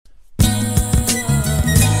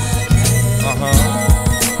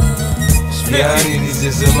Y'all niggas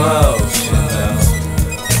is emotional.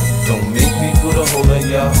 Don't make me put a hole in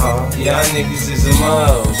your heart. Y'all niggas is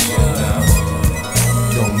emotional.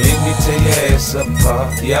 Don't make me tear your ass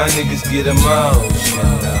apart. Y'all niggas get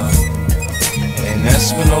emotional. And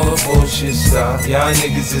that's when all the bullshit stop. Y'all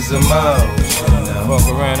niggas is emotional. Fuck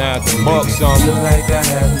around out the box on me. Like I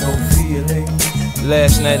have no feeling.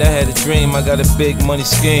 Last night I had a dream, I got a big money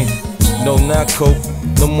scheme. No, not coke,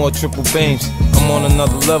 no more triple beams. I'm on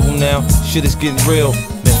another level now, shit is getting real.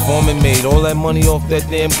 Foreman made all that money off that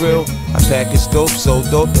damn grill. I package dope, so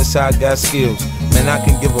dope, that's how I got skills. Man, I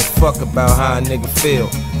can give a fuck about how a nigga feel.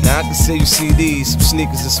 Now I can sell you CDs, some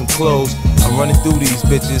sneakers and some clothes. I'm running through these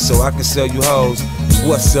bitches so I can sell you hoes.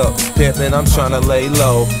 What's up, pimpin'? I'm tryna lay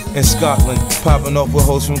low. In Scotland, popping off with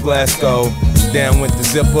hoes from Glasgow. Down with the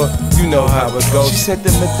zipper, you know how it goes. She said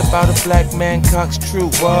the myth about a black man cock's true,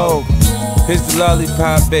 whoa. Here's the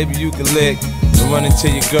lollipop, baby, you can lick. Run into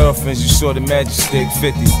your girlfriends, you saw the magic stick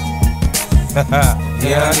 50.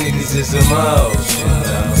 Y'all niggas is emotional.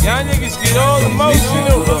 Y'all niggas get all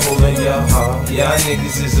emotional. Put a hole in your heart. Y'all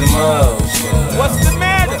niggas is emotional. What's the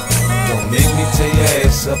matter? Don't make me tear your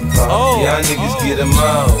ass apart. Y'all niggas get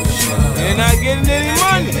emotional. You're not getting any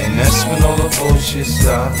money. And that's when all the bullshit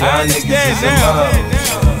stop. Y'all niggas is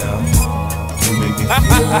emotional. You make me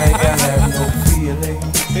feel like I have no feeling.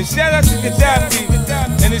 And shout out to Gaddafi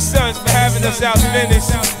and his sons for having us out in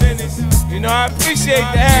Venice. You know, I appreciate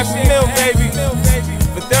the half a mil, baby.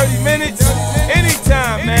 For 30 minutes,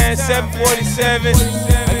 anytime, man. 747. I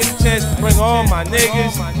get a chance to bring all my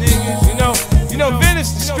niggas. You know,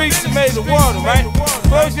 Venice, the streets are made of water, right?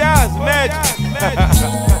 Close your eyes, imagine.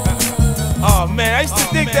 Oh man, I used to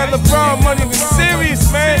think that LeBron money was serious,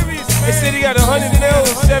 man. They said he got 100 mil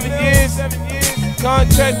in 7 years.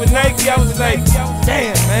 Contract with Nike, I was like,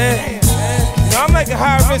 damn, man. You know, I'm like a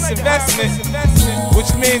high-risk investment,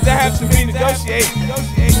 which means I have to renegotiate.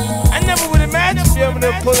 I never would imagine being able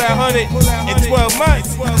to pull that 100 in 12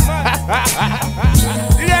 months.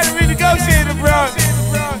 You gotta renegotiate it, bro.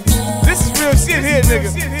 This is real shit here,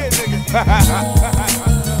 nigga.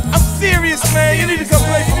 I'm serious, man. You need to come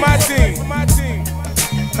play for my team.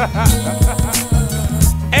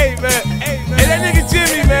 Hey, man. Hey, that nigga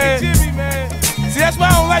Jimmy, man. See, that's why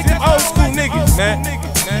I don't like them old school niggas, man.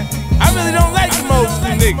 I really don't like them old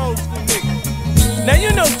school niggas. Now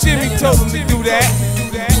you know Jimmy told him to do that.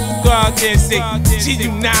 Go out there and say, she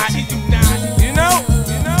do not. You know?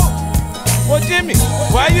 Well, Jimmy,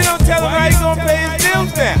 why you don't tell him how you gonna pay his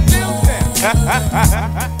bills now?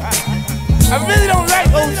 I really don't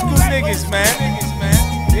like old school niggas, man.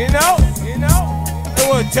 You know? They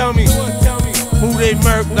wanna tell me who they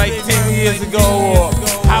murked like 10 years ago, or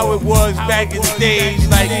how it was back in the days,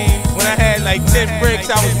 like when I had like 10 bricks,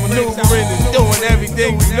 I was maneuvering and doing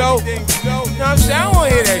everything, you know? You know what I'm saying? I don't wanna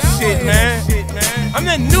hear that shit, man. I'm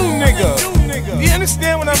that new nigga. You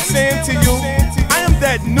understand what I'm saying to you? I am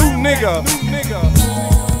that new nigga.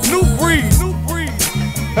 New breed.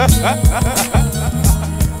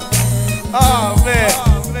 Oh man.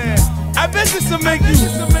 I bet this will make you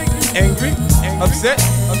angry, upset.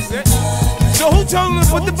 So who told him to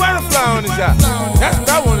put the butterfly on his eye? That's what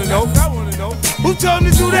I want to know. Who told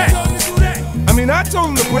him to do that? I mean, I told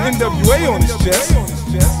him to put NWA on his chest.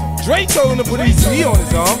 Dre told him to put ECE on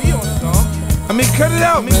his arm. I mean, cut it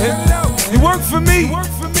out, man. You work for me.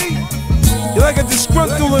 You're like a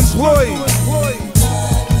disgruntled employee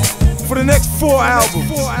for the next 4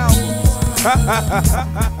 albums.